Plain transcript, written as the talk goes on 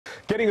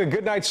Getting a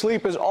good night's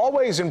sleep is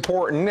always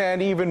important,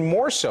 and even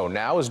more so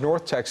now as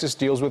North Texas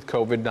deals with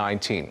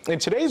COVID-19. In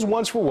today's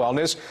Once for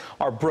Wellness,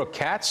 our Brooke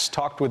Katz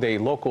talked with a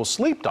local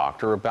sleep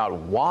doctor about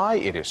why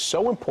it is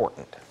so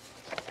important.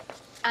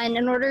 And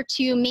in order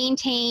to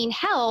maintain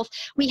health,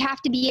 we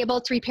have to be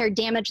able to repair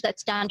damage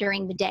that's done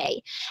during the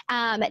day.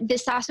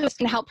 This also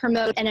can help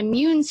promote an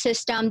immune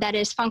system that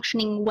is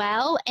functioning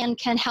well and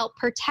can help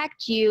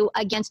protect you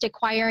against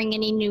acquiring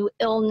any new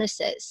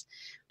illnesses.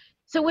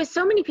 So with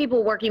so many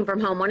people working from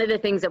home, one of the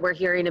things that we're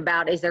hearing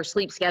about is their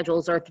sleep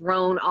schedules are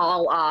thrown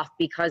all off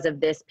because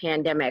of this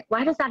pandemic.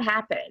 Why does that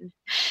happen?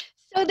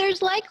 So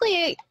there's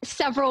likely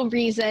several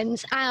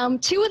reasons.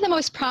 Two of the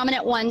most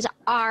prominent ones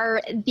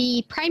are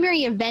the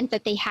primary event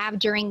that they have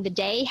during the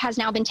day has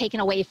now been taken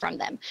away from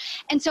them.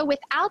 And so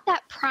without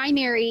that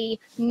primary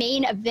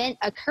main event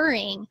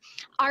occurring,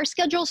 our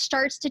schedule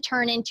starts to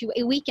turn into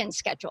a weekend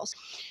schedule.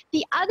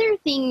 The other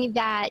thing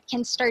that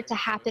can start to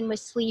happen with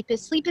sleep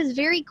is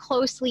very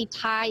closely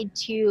tied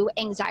to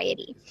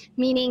anxiety,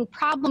 meaning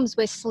problems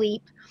with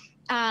sleep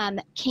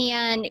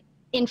can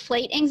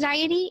inflate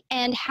anxiety,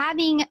 and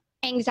having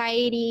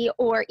anxiety,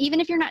 or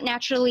even if you're not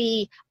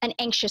naturally an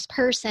anxious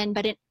person,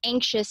 but an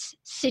anxious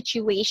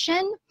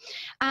situation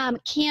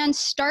can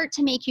start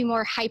to make you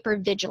more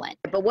hypervigilant.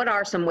 But what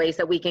are some ways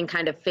that we can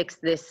kind of fix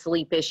this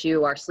sleep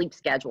issue, our sleep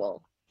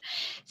schedule?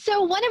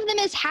 So one of them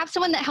is have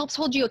someone that helps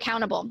hold you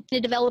accountable, to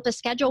develop a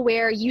schedule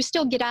where you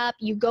still get up,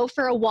 you go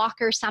for a walk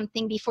or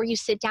something before you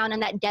sit down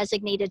in that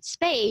designated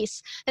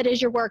space that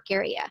is your work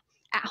area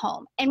at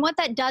home. And what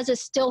that does is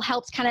still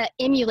helps kind of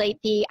emulate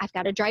the, I've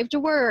got to drive to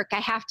work, I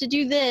have to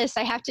do this,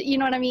 I have to, you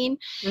know what I mean?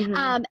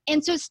 Mm-hmm.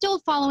 And so still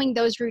following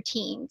those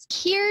routines.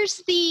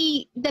 Here's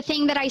the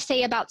thing that I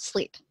say about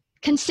sleep.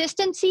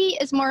 Consistency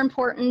is more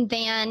important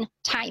than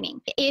timing.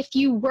 If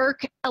you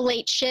work a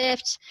late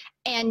shift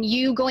and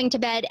you going to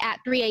bed at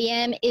 3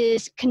 a.m.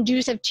 is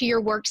conducive to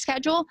your work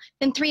schedule,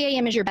 then 3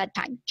 a.m. is your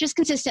bedtime. Just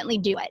consistently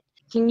do it.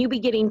 Can you be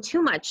getting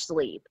too much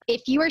sleep?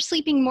 If you are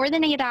sleeping more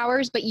than 8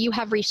 hours, but you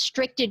have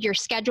restricted your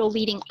schedule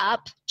leading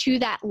up to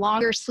that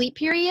longer sleep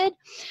period,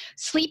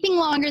 sleeping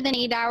longer than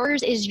 8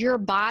 hours is your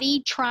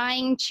body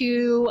trying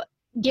to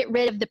get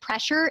rid of the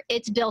pressure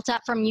it's built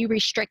up from you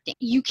restricting.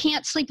 You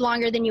can't sleep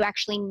longer than you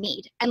actually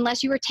need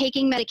unless you are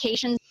taking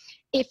medications.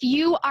 If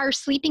you are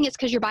sleeping, it's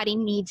because your body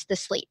needs the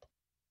sleep.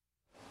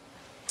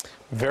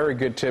 Very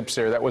good tips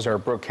there. That was our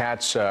Brooke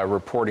Katz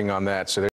reporting on that. So